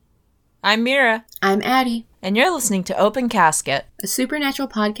I'm Mira. I'm Addie. And you're listening to Open Casket, a supernatural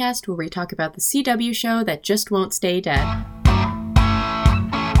podcast where we talk about the CW show that just won't stay dead.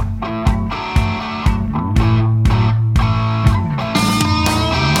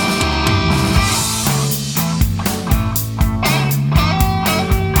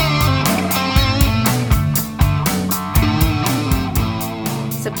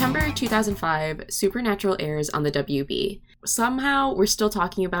 September 2005, Supernatural airs on the WB. Somehow, we're still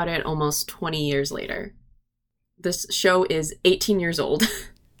talking about it almost 20 years later. This show is 18 years old.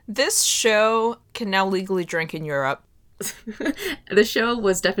 This show can now legally drink in Europe. The show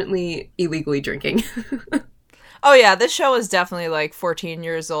was definitely illegally drinking. Oh yeah, this show was definitely like 14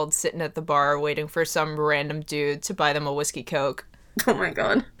 years old, sitting at the bar waiting for some random dude to buy them a whiskey Coke. Oh my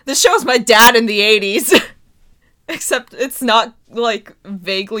god. This show's my dad in the 80s. Except it's not, like,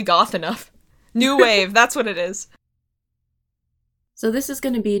 vaguely goth enough. New wave, that's what it is. So this is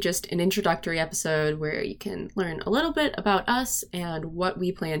going to be just an introductory episode where you can learn a little bit about us and what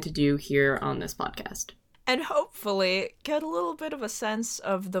we plan to do here on this podcast. And hopefully get a little bit of a sense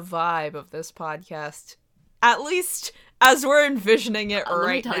of the vibe of this podcast. At least as we're envisioning it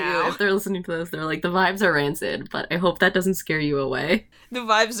right now. Let me tell you, if they're listening to this, they're like, the vibes are rancid, but I hope that doesn't scare you away. The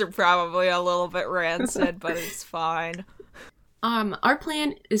vibes are probably a little bit rancid, but it's fine. Our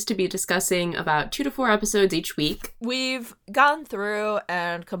plan is to be discussing about 2 to 4 episodes each week. We've gone through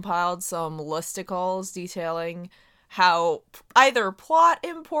and compiled some listicles detailing how either plot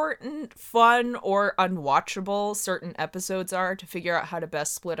important, fun, or unwatchable certain episodes are to figure out how to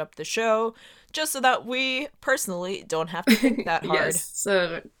best split up the show, just so that we, personally, don't have to think that hard. Yes,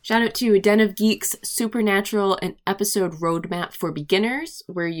 so shout out to Den of Geeks Supernatural and Episode Roadmap for Beginners.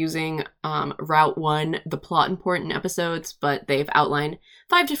 We're using Route 1, the plot important episodes, but they've outlined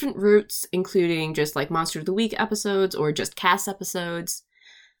 5 different routes, including just like Monster of the Week episodes or just cast episodes.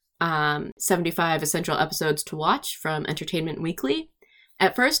 75 essential episodes to watch from Entertainment Weekly.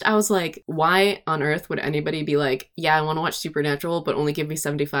 At first, I was like, why on earth would anybody be like, yeah, I want to watch Supernatural, but only give me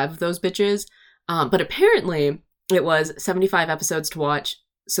 75 of those bitches? But apparently, it was 75 episodes to watch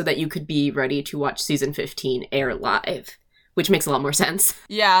so that you could be ready to watch season 15 air live, which makes a lot more sense.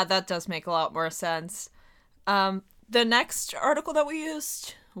 Yeah, that does make a lot more sense. The next article that we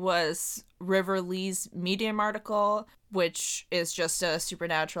used was River Lee's Medium article, which is just a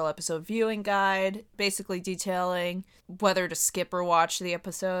Supernatural episode viewing guide, basically detailing whether to skip or watch the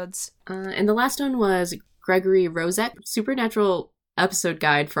episodes. And the last one was Gregory Rozek, Supernatural episode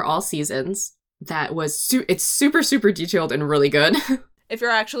guide for all seasons. That was, it's super, super detailed and really good. If you're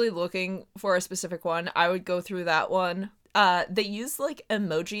actually looking for a specific one, I would go through that one. They use, like,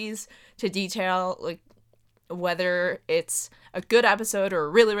 emojis to detail, like, whether it's a good episode or a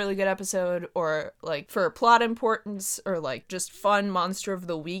really, really good episode, or, like, for plot importance, or, like, just fun Monster of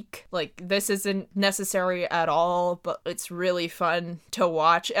the Week. Like, this isn't necessary at all, but it's really fun to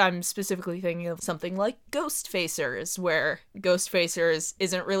watch. I'm specifically thinking of something like Ghost Facers, where Ghost Facers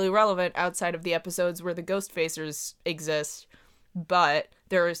isn't really relevant outside of the episodes where the Ghost Facers exist, but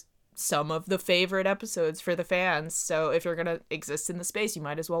there's some of the favorite episodes for the fans, so if you're gonna exist in the space, you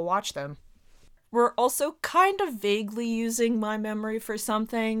might as well watch them. We're also kind of vaguely using my memory for some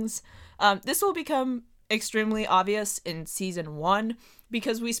things. This will become extremely obvious in season 1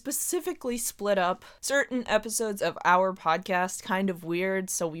 because we specifically split up certain episodes of our podcast kind of weird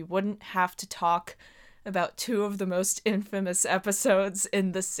so we wouldn't have to talk about 2 of the most infamous episodes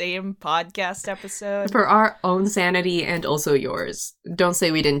in the same podcast episode. For our own sanity and also yours. Don't say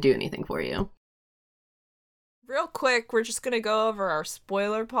we didn't do anything for you. Real quick, we're just going to go over our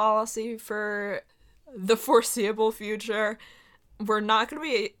spoiler policy for the foreseeable future. We're not going to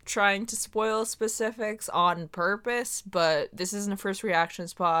be trying to spoil specifics on purpose, but this isn't a first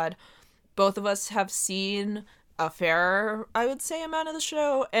reactions pod. Both of us have seen a fair, I would say, amount of the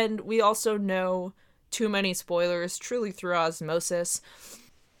show, and we also know too many spoilers truly through osmosis.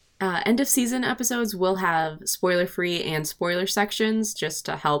 End of season episodes will have spoiler-free and spoiler sections just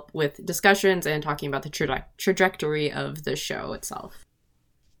to help with discussions and talking about the trajectory of the show itself.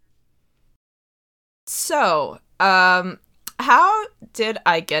 So, how did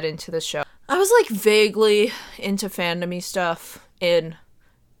I get into the show? I was like vaguely into fandom-y stuff in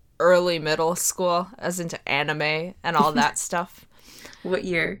early middle school, as into anime and all that stuff. What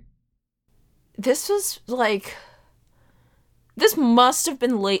year? This was like... This must have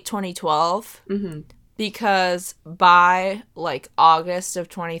been late 2012, because by, like, August of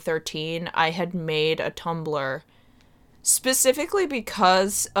 2013, I had made a Tumblr specifically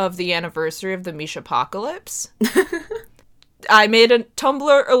because of the anniversary of the Mishapocalypse. I made a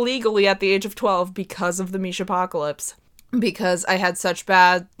Tumblr illegally at the age of 12 because of the Mishapocalypse, because I had such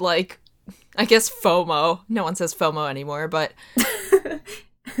bad, like, I guess FOMO. No one says FOMO anymore, but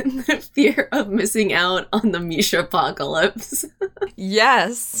The fear of missing out on the Misha apocalypse.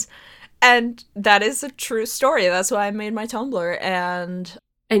 yes. And that is a true story. That's why I made my Tumblr. And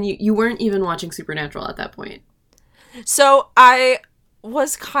you weren't even watching Supernatural at that point. so I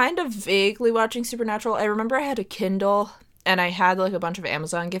was kind of vaguely watching Supernatural. I remember I had a Kindle and I had like a bunch of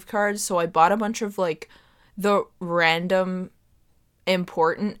Amazon gift cards. So I bought a bunch of like the random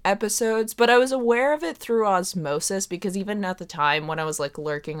important episodes, but I was aware of it through osmosis because even at the time when I was like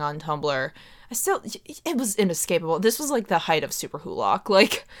lurking on Tumblr, it was inescapable. This was like the height of Super Hulock.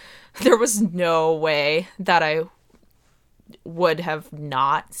 Like, there was no way that I would have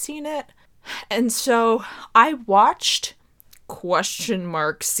not seen it. And so I watched question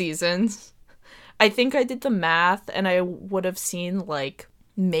mark seasons. I think I did the math and I would have seen like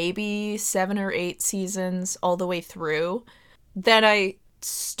maybe 7 or 8 seasons all the way through. Then I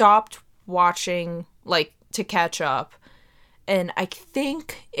stopped watching, like, to catch up. And I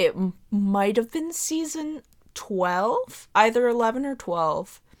think it might have been season 12, either 11 or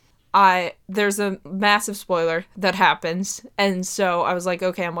 12. There's a massive spoiler that happens. And so I was like,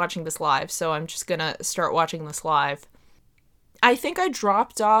 okay, I'm watching this live. So I'm just gonna start watching this live. I think I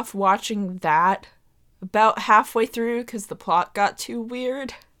dropped off watching that about halfway through because the plot got too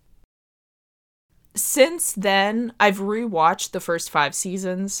weird. Since then, I've rewatched the first 5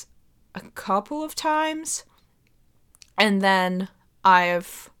 seasons a couple of times, and then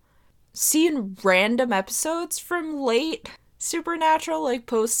I've seen random episodes from late Supernatural, like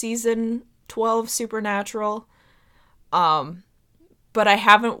post-season 12 Supernatural, but I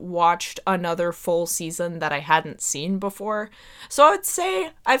haven't watched another full season that I hadn't seen before. So I would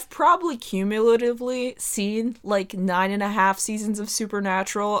say I've probably cumulatively seen like 9.5 seasons of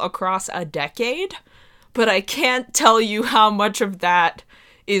Supernatural across a decade, but I can't tell you how much of that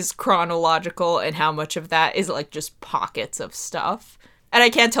is chronological and how much of that is like just pockets of stuff. And I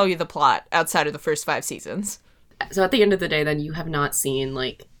can't tell you the plot outside of the first 5 seasons. So at the end of the day, then, you have not seen,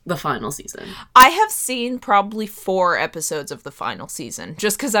 like, the final season. I have seen probably 4 episodes of the final season,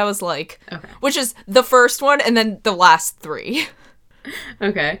 just because I was like, okay. Which is the first one and then the last 3.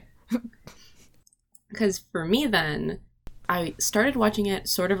 Okay. Because for me then, I started watching it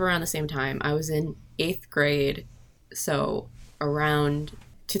sort of around the same time. I was in 8th grade, so around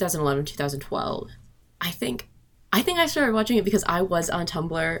 2011, 2012. I think I started watching it because I was on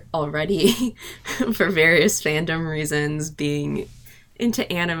Tumblr already for various fandom reasons, being into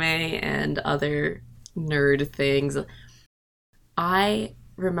anime and other nerd things. I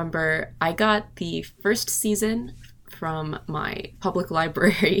remember I got the first season from my public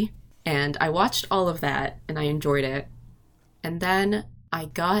library, and I watched all of that, and I enjoyed it. And then I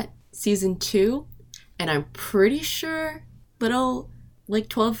got season 2, and I'm pretty sure little, like,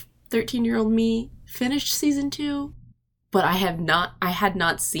 12, 13-year-old me finished season 2, but I had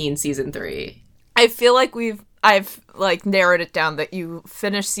not seen season 3. I feel like I've like narrowed it down that you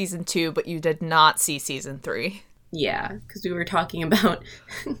finished season 2, but you did not see season 3. Yeah, because we were talking about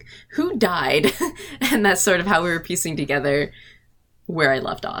who died, and that's sort of how we were piecing together where I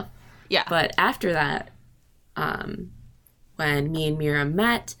left off. Yeah. But after that, when me and Mira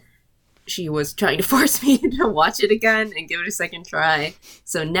met, she was trying to force me to watch it again and give it a second try.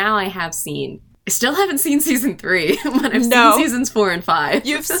 So now I still haven't seen season 3, but I've seen seasons 4 and 5.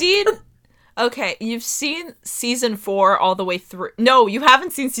 You've seen season 4 all the way through. No, you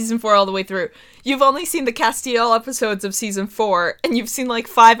haven't seen season 4 all the way through. You've only seen the Castiel episodes of season 4, and you've seen like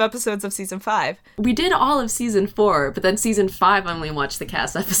 5 episodes of season 5. We did all of season 4, but then season 5 I only watched the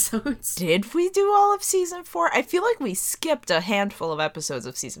cast episodes. Did we do all of season 4? I feel like we skipped a handful of episodes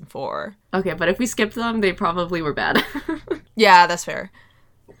of season 4. Okay, but if we skipped them, they probably were bad. Yeah, that's fair.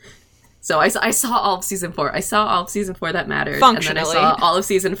 So I saw all of season 4. I saw all of season 4 that mattered. Functionally. And then I saw all of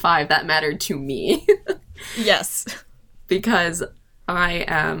season 5 that mattered to me. Yes. Because I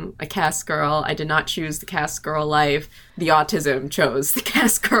am a cast girl. I did not choose the cast girl life. The autism chose the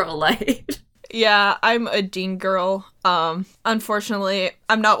cast girl life. Yeah, I'm a Dean girl. Unfortunately,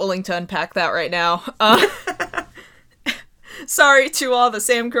 I'm not willing to unpack that right now. Sorry to all the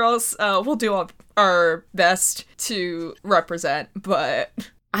Sam girls. We'll do our best to represent, but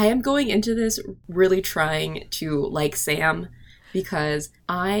I am going into this really trying to like Sam because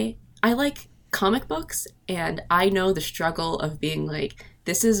I like comic books, and I know the struggle of being like,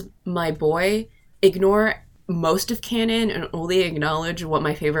 this is my boy, ignore most of canon and only acknowledge what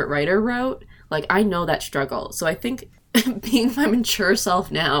my favorite writer wrote. Like, I know that struggle. So I think being my mature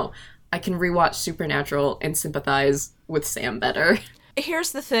self now, I can rewatch Supernatural and sympathize with Sam better.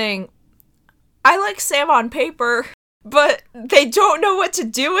 Here's the thing. I like Sam on paper. but they don't know what to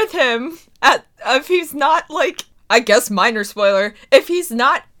do with him if he's not, like, I guess minor spoiler, if he's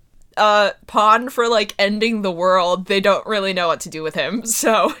not pawn for, like, ending the world, they don't really know what to do with him,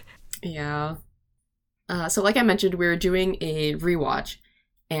 so. Yeah. So like I mentioned, we were doing a rewatch,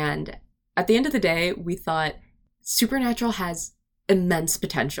 and at the end of the day, we thought Supernatural has immense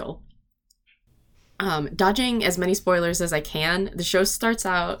potential. Dodging as many spoilers as I can, the show starts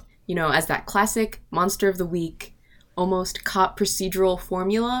out, you know, as that classic monster of the week, almost cop procedural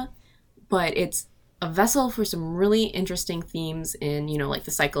formula, but it's a vessel for some really interesting themes in, you know, like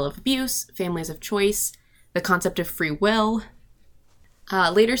the cycle of abuse, families of choice, the concept of free will.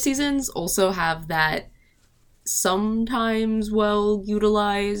 Later seasons also have that sometimes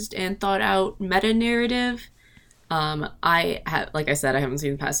well-utilized and thought-out meta-narrative. I have, like I said, I haven't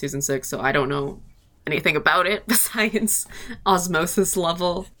seen past season 6, so I don't know anything about it besides osmosis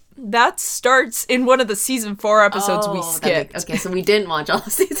level. That starts in one of the season 4 episodes we skipped. Okay, so we didn't watch all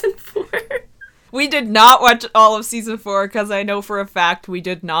of season 4. We did not watch all of season 4 because I know for a fact we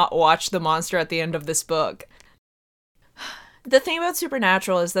did not watch the monster at the end of this book. The thing about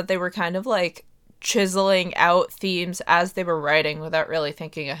Supernatural is that they were kind of like chiseling out themes as they were writing without really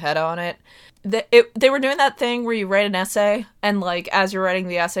thinking ahead on it. They were doing that thing where you write an essay and, like, as you're writing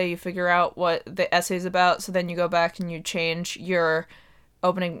the essay you figure out what the essay's about, so then you go back and you change your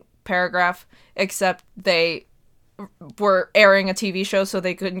opening paragraph, except they were airing a TV show so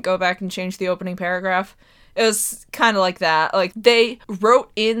they couldn't go back and change the opening paragraph. It was kind of like that. Like, they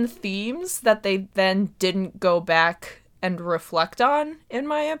wrote in themes that they then didn't go back and reflect on, in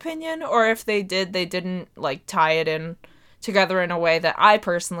my opinion, or if they did, they didn't, like, tie it in together in a way that I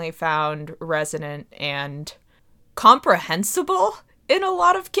personally found resonant and comprehensible in a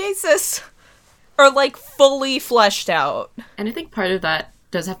lot of cases, or, like, fully fleshed out. And I think part of that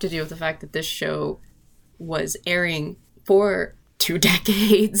does have to do with the fact that this show was airing for 2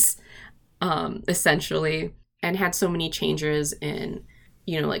 decades, essentially, and had so many changes in,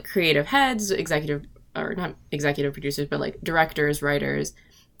 you know, like, creative heads, or not executive producers, but, like, directors, writers.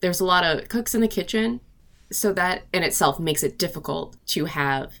 There's a lot of cooks in the kitchen, so that in itself makes it difficult to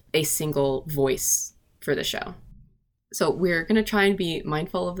have a single voice for the show. So we're going to try and be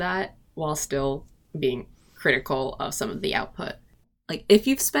mindful of that while still being critical of some of the output. Like, if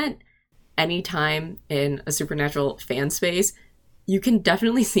you've spent any time in a Supernatural fan space, you can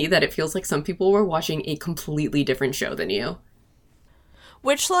definitely see that it feels like some people were watching a completely different show than you.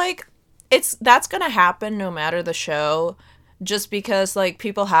 Which, like, that's gonna happen no matter the show, just because, like,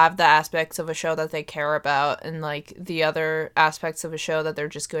 people have the aspects of a show that they care about and, like, the other aspects of a show that they're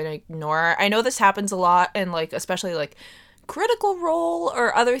just going to ignore. I know this happens a lot in, like, especially, like, Critical Role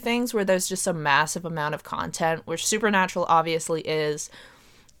or other things where there's just a massive amount of content, which Supernatural obviously is,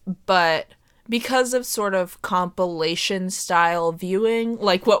 but because of sort of compilation style viewing,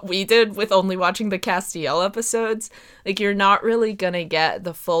 like what we did with only watching the Castiel episodes, like, you're not really gonna get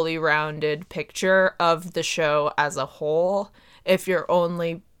the fully rounded picture of the show as a whole if you're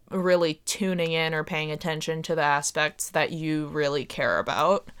only really tuning in or paying attention to the aspects that you really care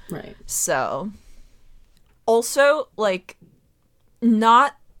about. Right. So, also, like,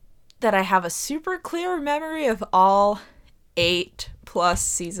 not that I have a super clear memory of all 8+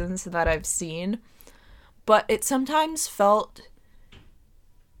 seasons that I've seen, but it sometimes felt,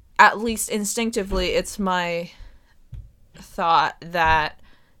 at least instinctively, it's my thought that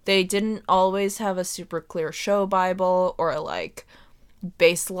they didn't always have a super clear show bible or, like,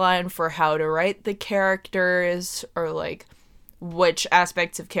 baseline for how to write the characters, or, like, which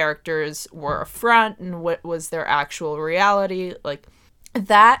aspects of characters were a front and what was their actual reality. Like,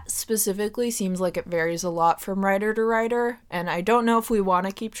 that specifically seems like it varies a lot from writer to writer, and I don't know if we want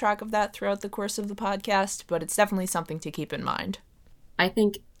to keep track of that throughout the course of the podcast, but it's definitely something to keep in mind. I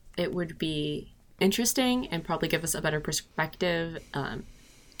think it would be interesting and probably give us a better perspective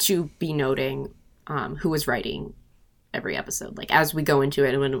to be noting who was writing every episode. Like, as we go into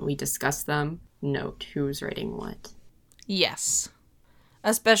it and when we discuss them, note who's writing what. Yes.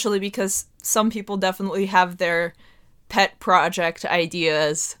 Especially because some people definitely have their pet project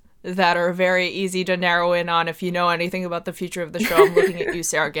ideas that are very easy to narrow in on if you know anything about the future of the show. I'm looking at you,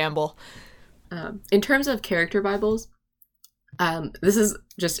 Sarah Gamble. In terms of character bibles, this is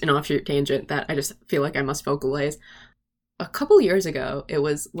just an offshoot tangent that I just feel like I must vocalize. A couple years ago, it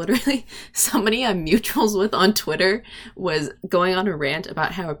was literally somebody I'm mutuals with on Twitter was going on a rant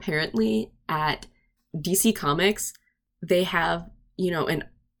about how apparently at DC Comics, they have, you know, an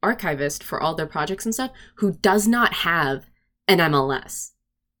archivist for all their projects and stuff who does not have an MLS.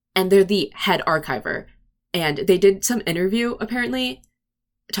 And they're the head archiver. And they did some interview, apparently,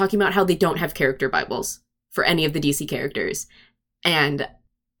 talking about how they don't have character bibles for any of the DC characters. And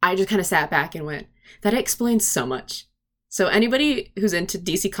I just kind of sat back and went, that explains so much. So anybody who's into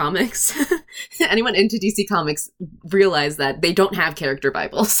DC Comics, anyone into DC Comics realize that they don't have character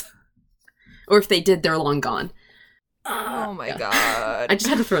Bibles. Or if they did, they're long gone. Oh my god. I just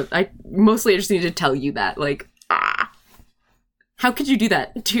had to I just needed to tell you that. Like, how could you do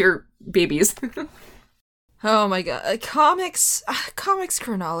that to your babies? Oh my god. Comics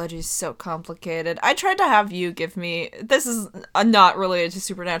chronology is so complicated. I tried to have you give me, this is not related to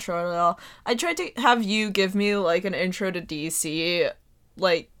Supernatural at all. I tried to have you give me like an intro to DC,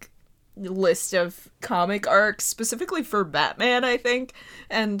 like, list of comic arcs, specifically for Batman, I think.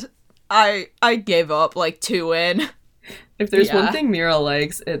 And I gave up like 2 in. If there's one thing Mira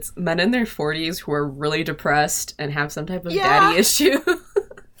likes, it's men in their 40s who are really depressed and have some type of daddy issue.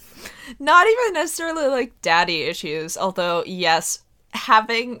 Not even necessarily like daddy issues, although yes,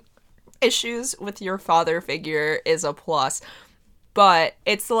 having issues with your father figure is a plus. But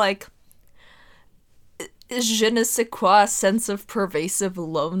it's like je ne sais quoi sense of pervasive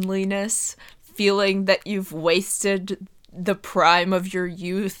loneliness, feeling that you've wasted the prime of your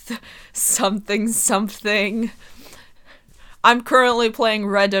youth, something. I'm currently playing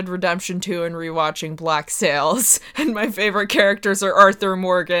Red Dead Redemption 2 and rewatching Black Sails, and my favorite characters are Arthur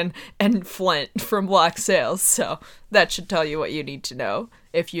Morgan and Flint from Black Sails, so that should tell you what you need to know,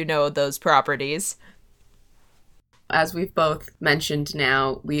 if you know those properties. As we've both mentioned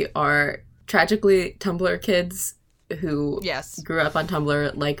now, we are tragically Tumblr kids who grew up on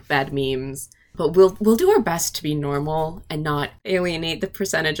Tumblr, like bad memes, but we'll do our best to be normal and not alienate the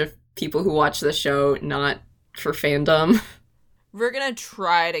percentage of people who watch the show, not for fandom. We're gonna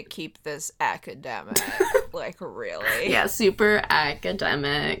try to keep this academic, like, really. Yeah, super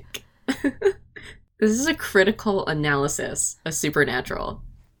academic. This is a critical analysis of Supernatural.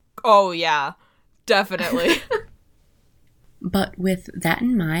 Oh, yeah. Definitely. But with that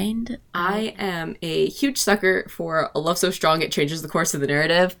in mind, I am a huge sucker for a love so strong it changes the course of the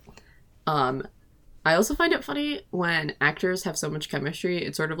narrative. I also find it funny when actors have so much chemistry,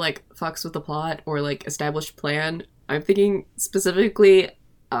 it sort of, like, fucks with the plot or, like, established plan. I'm thinking specifically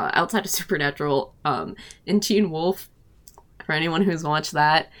outside of Supernatural, in Teen Wolf, for anyone who's watched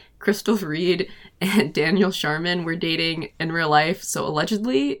that, Crystal Reed and Daniel Sharman were dating in real life, so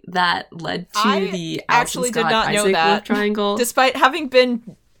allegedly that led to the actually Alison Scott did not know Isaac that love triangle. Despite having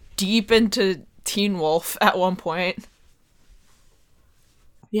been deep into Teen Wolf at one point.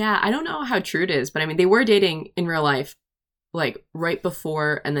 Yeah, I don't know how true it is, but I mean, they were dating in real life, like, right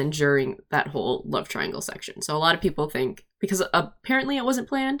before and then during that whole love triangle section. So a lot of people think, because apparently it wasn't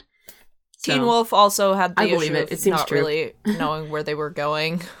planned. So Teen Wolf also had the issue it of seems not true. really knowing where they were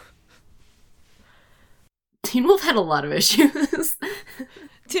going. Teen Wolf had a lot of issues.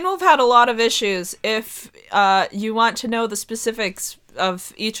 Teen Wolf had a lot of issues. If you want to know the specifics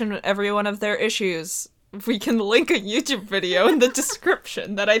of each and every one of their issues, we can link a YouTube video in the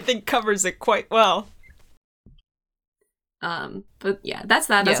description that I think covers it quite well. But yeah, that's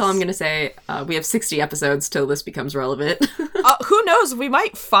that. That's all I'm gonna say. We have 60 episodes till this becomes relevant. Who knows? We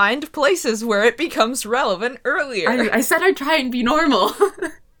might find places where it becomes relevant earlier. I said I'd try and be normal.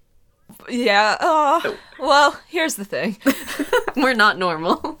 Yeah, well, here's the thing. We're not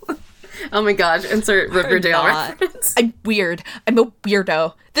normal. Oh my gosh, insert Riverdale reference. I'm weird. I'm a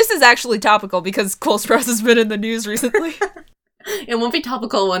weirdo. This is actually topical because Cole Sprouse has been in the news recently. It won't be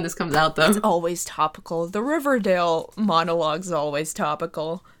topical when this comes out, though. It's always topical. The Riverdale monologue's always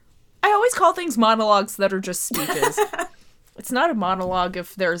topical. I always call things monologues that are just speeches. It's not a monologue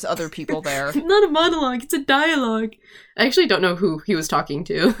if there's other people there. Not a monologue, it's a dialogue. I actually don't know who he was talking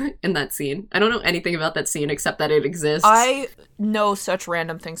to in that scene. I don't know anything about that scene except that it exists. I know such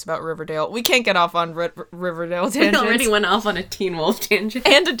random things about Riverdale. We can't get off on Riverdale tangents. We already went off on a Teen Wolf tangent.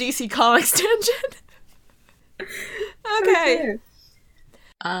 And a DC Comics tangent. Okay.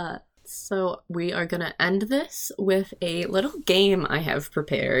 So we are gonna end this with a little game I have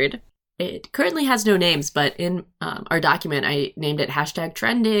prepared. It currently has no names, but in our document, I named it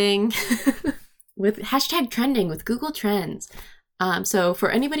 #trending with #trending with Google Trends. So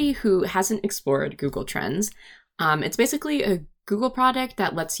for anybody who hasn't explored Google Trends, it's basically a Google product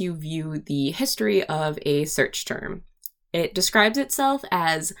that lets you view the history of a search term. It describes itself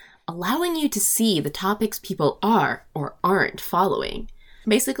as allowing you to see the topics people are or aren't following.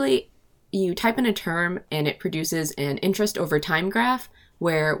 Basically, you type in a term and it produces an interest over time graph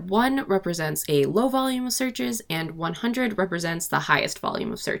where 1 represents a low volume of searches and 100 represents the highest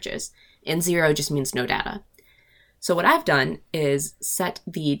volume of searches, and 0 just means no data. So what I've done is set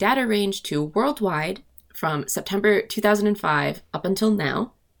the data range to worldwide from September 2005 up until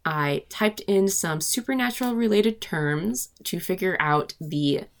now, I typed in some supernatural related terms to figure out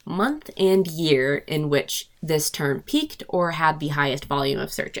the month and year in which this term peaked or had the highest volume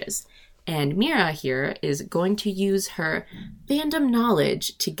of searches. And Mira here is going to use her fandom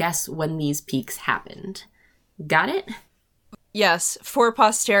knowledge to guess when these peaks happened. Got it? Yes, for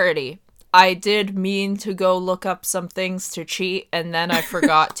posterity. I did mean to go look up some things to cheat, and then I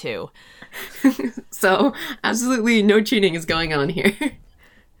forgot to. So, absolutely no cheating is going on here.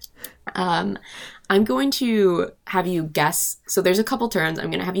 I'm going to have you guess. So there's a couple turns. I'm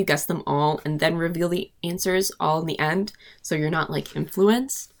going to have you guess them all and then reveal the answers all in the end, so you're not, like,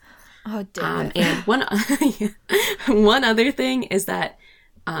 influenced. Oh, damn it. And one other thing is that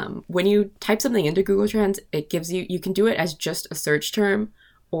when you type something into Google Trends, it gives you can do it as just a search term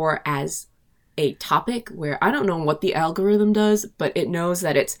or as a topic, where I don't know what the algorithm does, but it knows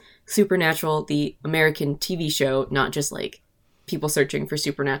that it's Supernatural, the American TV show, not just like people searching for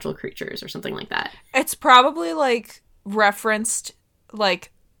supernatural creatures or something like that. It's probably like referenced,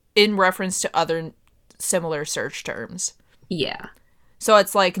 like in reference to other similar search terms. Yeah. So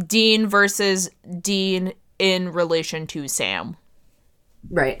it's like Dean versus Dean in relation to Sam.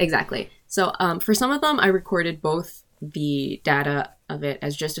 Right, exactly. So for some of them, I recorded both the data of it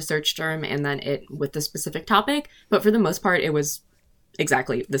as just a search term and then it with the specific topic. But for the most part, it was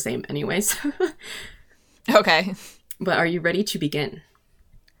exactly the same anyways. Okay. But are you ready to begin?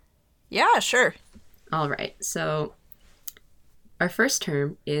 Yeah, sure. All right. So our first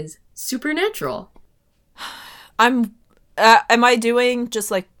term is supernatural. Am I doing just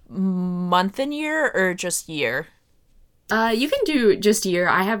like month and year or just year? You can do just year.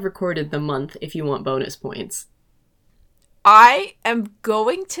 I have recorded the month if you want bonus points. I am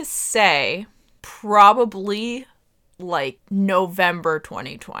going to say probably like November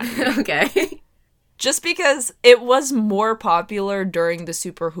 2020. Okay. Just because it was more popular during the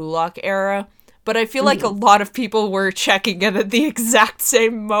Super Hulock era, but I feel like a lot of people were checking it at the exact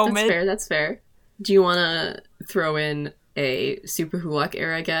same moment. That's fair. Do you want to throw in a Super Hulock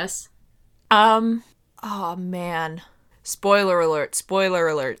era guess? Oh man. Spoiler alert, spoiler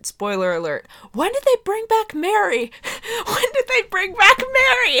alert, spoiler alert. When did they bring back Mary? When did they bring back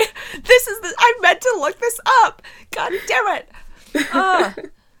Mary? I meant to look this up. God damn it.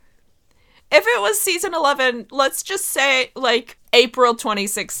 If it was season 11, let's just say like April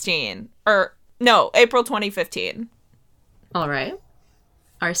 2016. Or no, April 2015. All right.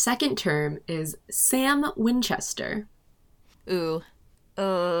 Our second term is Sam Winchester. Ooh.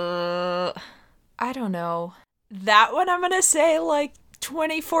 I don't know. That one I'm gonna say like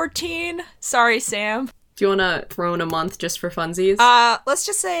 2014. Sorry, Sam. Do you want to throw in a month just for funsies? Let's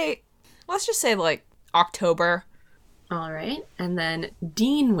just say like October. All right. And then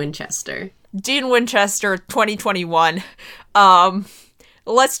Dean Winchester. Dean Winchester 2021.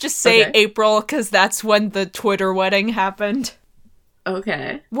 Let's just say Okay. April, because that's when the Twitter wedding happened.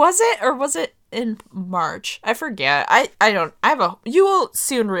 Okay. Was it, or was it in March? I forget. You will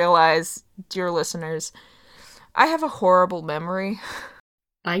soon realize, dear listeners, I have a horrible memory.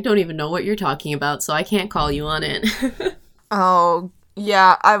 I don't even know what you're talking about, so I can't call you on it. Oh,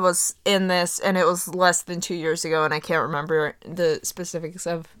 yeah, I was in this, and it was less than 2 years ago, and I can't remember the specifics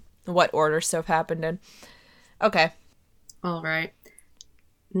of what order stuff happened in. Okay. All right.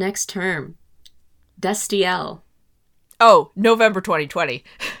 Next term. Destiel. Oh, November 2020.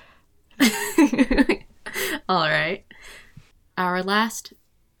 All right. Our last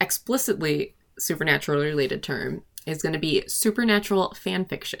explicitly supernatural related term is going to be supernatural fan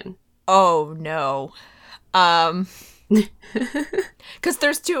fiction. Oh, no. Because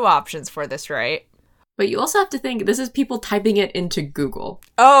there's two options for this, right? But you also have to think this is people typing it into Google.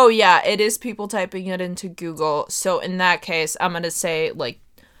 Oh, yeah, it is people typing it into Google. So in that case, I'm going to say, like,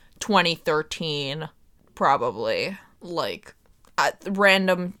 2013, probably. Like,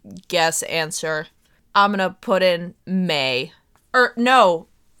 random guess answer. I'm going to put in May. Or, no,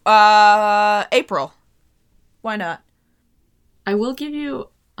 April. Why not? I will give you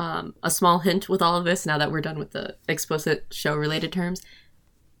a small hint with all of this now that we're done with the explicit show-related terms.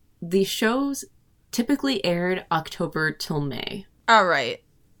 The shows typically aired October till May. All right.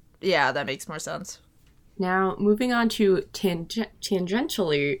 Yeah, that makes more sense. Now, moving on to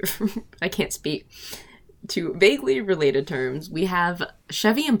tangentially, I can't speak, to vaguely related terms, we have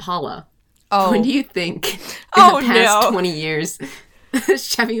Chevy Impala. Oh. When do you think in Oh, the past no. 20 years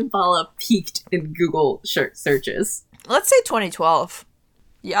Chevy Impala peaked in Google searches? Let's say 2012.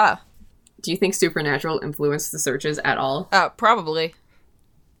 Yeah. Do you think Supernatural influenced the searches at all? Probably.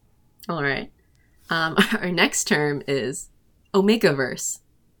 All right. Our next term is Omegaverse.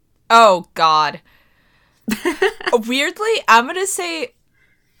 Oh, God. Weirdly, I'm going to say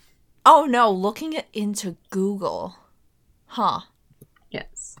Oh no, looking it into Google. Huh.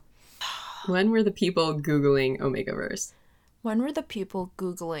 Yes. When were the people Googling Omegaverse? When were the people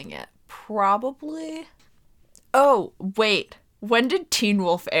Googling it? Probably. Oh, wait. When did Teen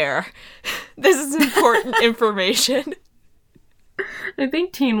Wolf air? This is important information. I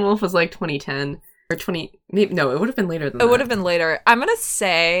think Teen Wolf was like 2010 or 20. Maybe, no, it would have been later than that. It would have been later. I'm gonna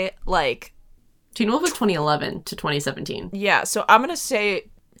say like. Teen Wolf was 2011 to 2017. Yeah, so I'm gonna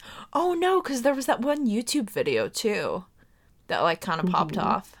say. Oh no, because there was that one YouTube video too that like kind of popped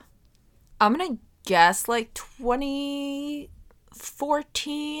off. I'm gonna guess like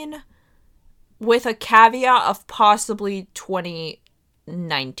 2014 with a caveat of possibly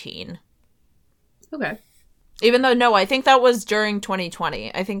 2019. Okay. Even though, no, I think that was during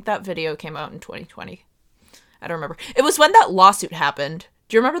 2020. I think that video came out in 2020. I don't remember. It was when that lawsuit happened.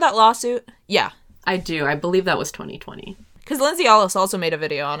 Do you remember that lawsuit? Yeah. I do. I believe that was 2020. Because Lindsay Ellis also made a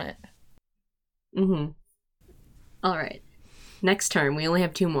video on it. Mm-hmm. All right. Next term, we only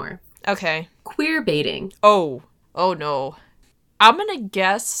have 2 more. Okay. Queer baiting. Oh no. I'm gonna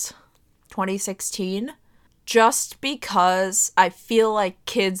guess 2016. Just because I feel like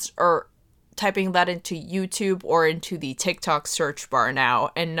kids are typing that into YouTube or into the TikTok search bar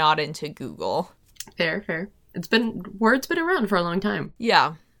now and not into Google. Fair. Word's been around for a long time.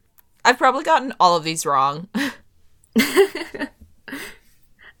 Yeah. I've probably gotten all of these wrong.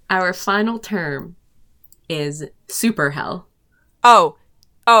 Our final term is super hell. Oh,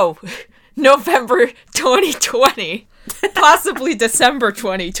 November 2020. Possibly December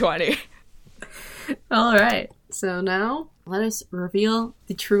 2020. All right. So now let us reveal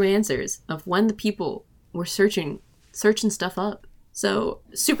the true answers of when the people were searching stuff up. So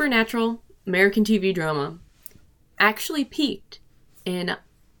Supernatural, American TV drama, actually peaked in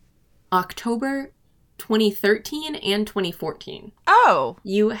October 2013 and 2014. Oh.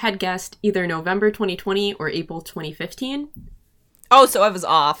 You had guessed either November 2020 or April 2015. Oh, so I was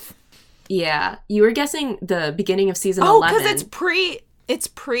off. Yeah. You were guessing the beginning of season 11. Oh, because it's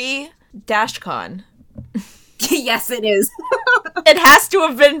pre-DashCon. Yes, it is. It has to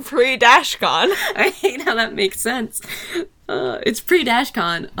have been pre-DashCon. I hate how that makes sense. It's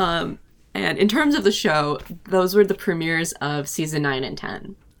pre-DashCon. And in terms of the show, those were the premieres of season 9 and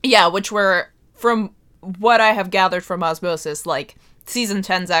 10. Yeah, which were, from what I have gathered from Osmosis, like, season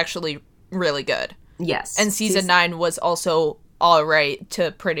 10's actually really good. Yes. And season 9 was also alright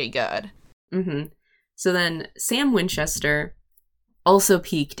to pretty good. Mm-hmm. So then Sam Winchester also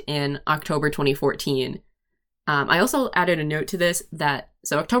peaked in October 2014. I also added a note to this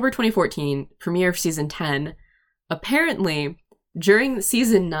so October 2014, premiere of season 10, apparently during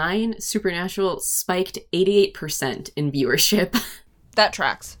season 9, Supernatural spiked 88% in viewership. That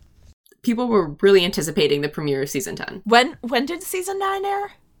tracks. People were really anticipating the premiere of season 10. When did season 9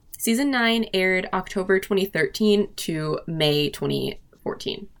 air? Season 9 aired October 2013 to May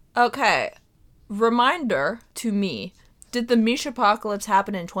 2014. Okay. Reminder to me, did the Mishapocalypse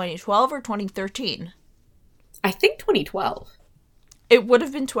happen in 2012 or 2013? I think 2012. It would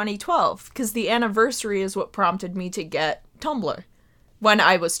have been 2012, because the anniversary is what prompted me to get Tumblr when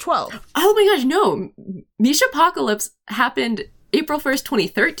I was 12. Oh my gosh, no. Mishapocalypse happened April 1st,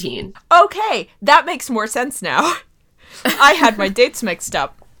 2013. Okay, that makes more sense now. I had my dates mixed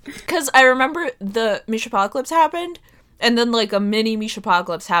up. Because I remember the Mishapocalypse happened, and then like a mini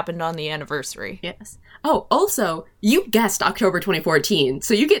Mishapocalypse happened on the anniversary. Yes. Oh, also, you guessed October 2014,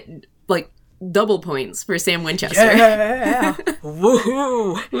 so you get like double points for Sam Winchester. Yeah!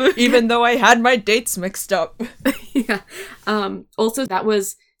 Woohoo! Even though I had my dates mixed up. Yeah. Also, that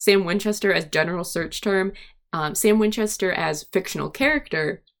was Sam Winchester as general search term. Sam Winchester as fictional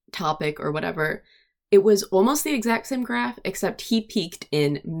character topic or whatever. It was almost the exact same graph, except he peaked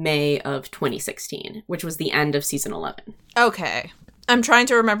in May of 2016, which was the end of season 11. Okay. I'm trying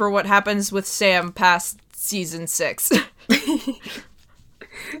to remember what happens with Sam past season 6.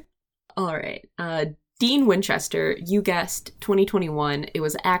 All right. Dean Winchester, you guessed 2021. It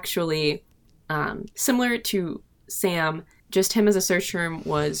was actually similar to Sam, just him as a search term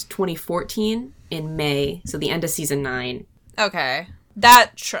was 2014 in May, so the end of season 9. Okay.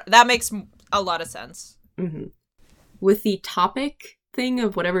 That makes a lot of sense. Mm-hmm. With the topic thing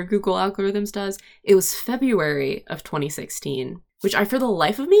of whatever Google algorithms does, it was February of 2016, which I, for the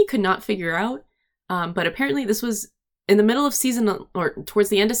life of me, could not figure out. But apparently this was in the middle of season, or towards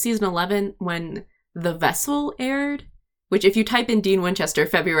the end of season 11, when The Vessel aired, which if you type in Dean Winchester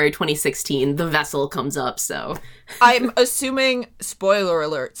February 2016, The Vessel comes up, so. I'm assuming, spoiler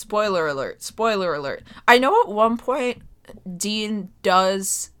alert, spoiler alert, spoiler alert. I know at one point Dean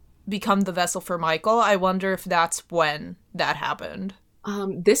does become the vessel for Michael. I wonder if that's when that happened.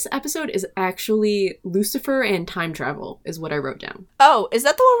 This episode is actually Lucifer and time travel, is what I wrote down. Oh, is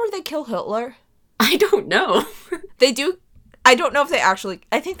that the one where they kill Hitler? I don't know. They do. I don't know if they actually.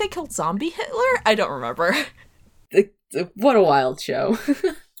 I think they killed zombie Hitler. I don't remember. What a wild show.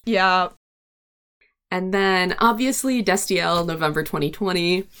 Yeah. And then, obviously, Destiel, November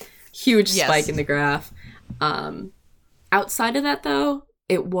 2020. Huge spike in the graph. Outside of that, though,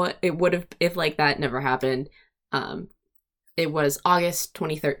 it would have, if like that never happened, it was August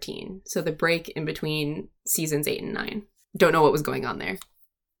 2013. So the break in between seasons 8 and 9. Don't know what was going on there.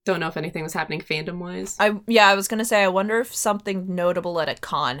 Don't know if anything was happening fandom-wise. I was gonna say, I wonder if something notable at a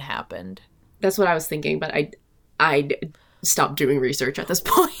con happened. That's what I was thinking, but I stopped doing research at this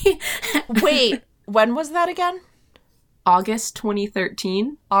point. Wait, when was that again? August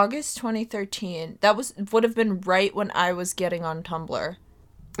 2013. August 2013. That would have been right when I was getting on Tumblr.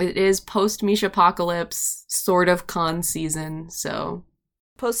 It is post-Misha Apocalypse, sort of con season, so...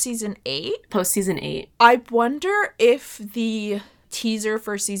 Post-season 8? Post-season 8. I wonder if the teaser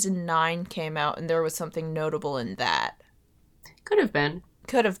for season 9 came out and there was something notable in that. Could have been.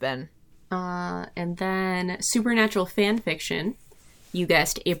 Could have been. And then Supernatural fanfiction. You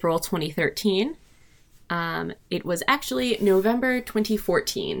guessed April 2013. It was actually November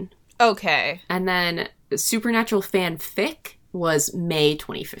 2014. Okay. And then Supernatural fanfic was May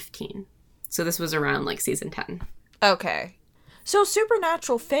 2015. So this was around like season 10. Okay. So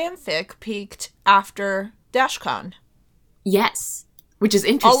Supernatural fanfic peaked after DashCon. Yes. Which is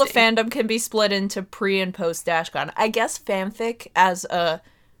interesting. All of fandom can be split into pre and post DashCon. I guess fanfic as a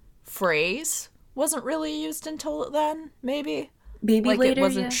phrase wasn't really used until then, maybe? Maybe like later, it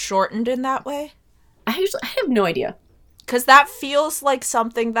wasn't shortened in that way? I have no idea. Because that feels like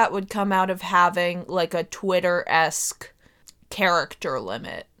something that would come out of having like a Twitter-esque character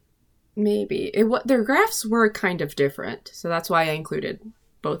limit. Maybe. Their graphs were kind of different, so that's why I included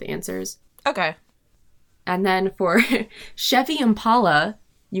both answers. Okay. And then for Chevy Impala,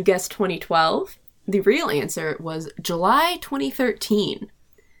 you guessed 2012. The real answer was July 2013,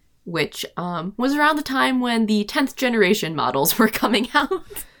 which was around the time when the 10th generation models were coming out.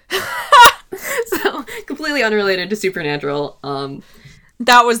 So, completely unrelated to Supernatural.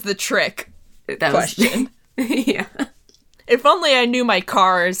 That was the trick question. Yeah. If only I knew my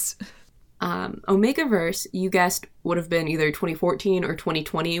cars. Omegaverse, you guessed, would have been either 2014 or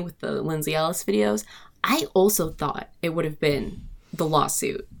 2020 with the Lindsay Ellis videos. I also thought it would have been the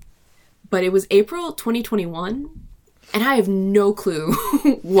lawsuit. But it was April 2021, and I have no clue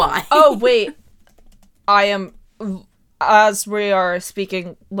why. Oh, wait. I am, as we are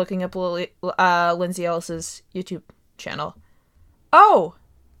speaking, looking up Lindsay Ellis's YouTube channel. Oh!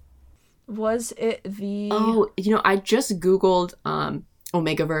 Was it the... Oh, I just Googled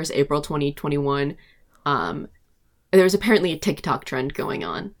Omegaverse April 2021. There was apparently a TikTok trend going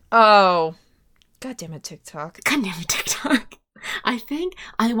on. Oh. God damn it, TikTok. God damn it, TikTok.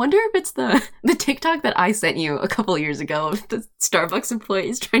 I wonder if it's the TikTok that I sent you a couple years ago of the Starbucks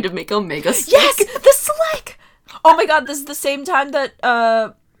employees trying to make Omega Slick. Yes! The Slick! Oh my god, this is the same time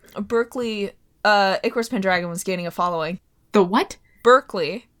that Berkeley Icarus Pendragon was gaining a following. The what?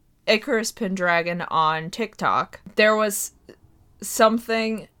 Berkeley Icarus Pendragon on TikTok. There was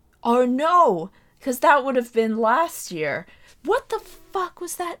something... Oh no! Because that would have been last year. What the fuck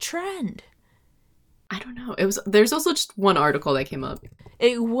was that trend? I don't know. There's also just one article that came up.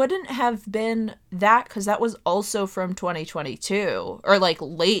 It wouldn't have been that because that was also from 2022 or like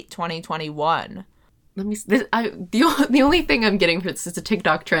late 2021. Let me. The only thing I'm getting for this is a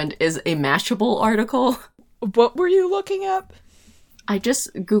TikTok trend is a Mashable article. What were you looking up? I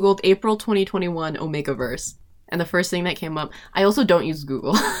just Googled April 2021 Omegaverse, and the first thing that came up. I also don't use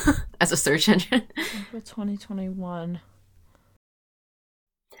Google as a search engine. April 2021.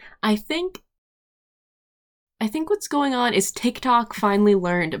 I think what's going on is TikTok finally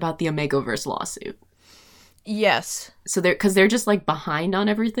learned about the Omegaverse lawsuit. Yes. So they're just like behind on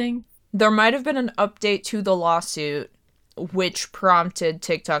everything. There might have been an update to the lawsuit, which prompted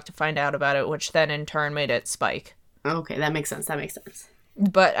TikTok to find out about it, which then in turn made it spike. Okay, that makes sense.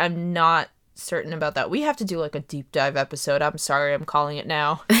 But I'm not certain about that. We have to do like a deep dive episode. I'm sorry, I'm calling it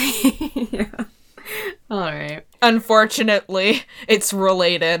now. Yeah. All right. Unfortunately, it's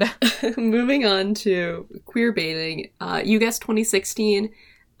related. Moving on to queer baiting. You guessed 2016.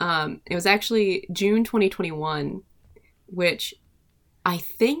 It was actually June 2021, which I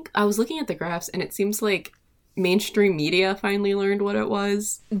think I was looking at the graphs and it seems like mainstream media finally learned what it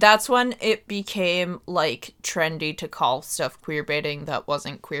was. That's when it became like trendy to call stuff queer baiting that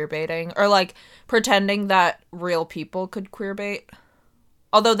wasn't queer baiting, or like pretending that real people could queer bait.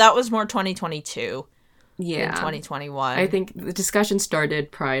 Although that was more 2022. Yeah. in 2021. I think the discussion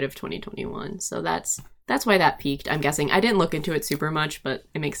started Pride of 2021, so that's why that peaked, I'm guessing. I didn't look into it super much, but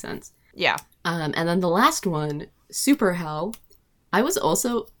it makes sense. Yeah. And then the last one, Super Hell,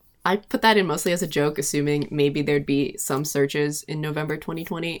 I put that in mostly as a joke, assuming maybe there'd be some searches in November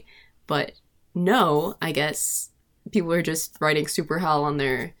 2020, but no, I guess people were just writing Super Hell on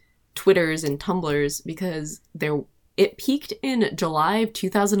their Twitters and Tumblrs because it peaked in July of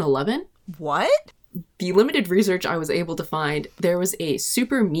 2011. What? The limited research I was able to find, there was a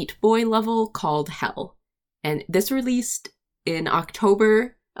Super Meat Boy level called Hell. And this released in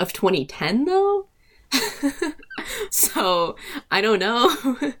October of 2010, though? So, I don't know.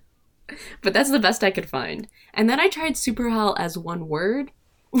 But that's the best I could find. And then I tried Super Hell as one word,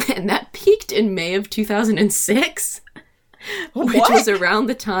 and that peaked in May of 2006. Which was around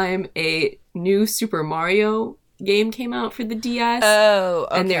the time a new Super Mario game came out for the DS. Oh,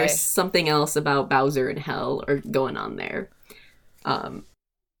 okay. And there's something else about Bowser and Hell going on there.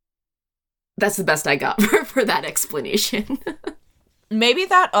 That's the best I got for that explanation. Maybe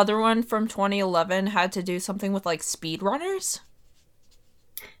that other one from 2011 had to do something with, like, speedrunners?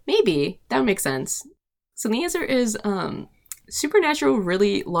 Maybe. That would make sense. So the answer is, Supernatural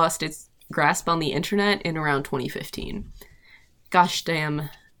really lost its grasp on the internet in around 2015. Gosh damn,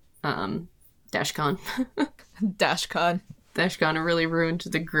 DashCon. DashCon. DashCon really ruined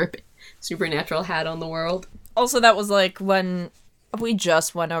the grip Supernatural had on the world. Also, that was, like, when we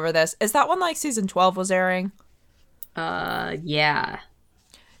just went over this. Is that when, like, season 12 was airing? Yeah.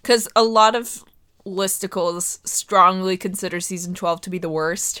 Because a lot of listicles strongly consider season 12 to be the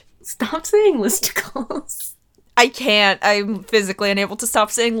worst. Stop saying listicles. I can't. I'm physically unable to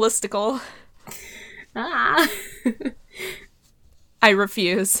stop saying listicle. Ah. I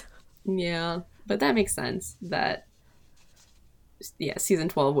refuse. Yeah, but that makes sense. That, yeah, season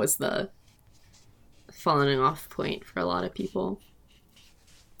 12 was the falling off point for a lot of people.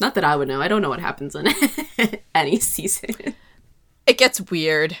 Not that I would know. I don't know what happens in any season. It gets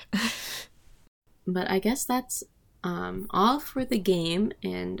weird. But I guess that's all for the game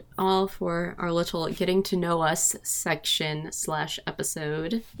and all for our little getting to know us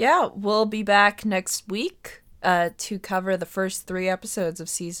section/episode. Yeah, we'll be back next week to cover the first 3 episodes of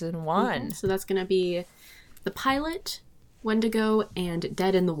season 1. Mm-hmm. So that's going to be the pilot, Wendigo, and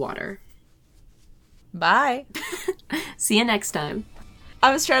Dead in the Water. Bye. See you next time.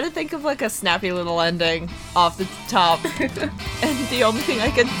 I was trying to think of like a snappy little ending off the top, and the only thing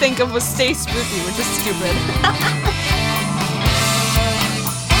I could think of was stay spooky, which is stupid.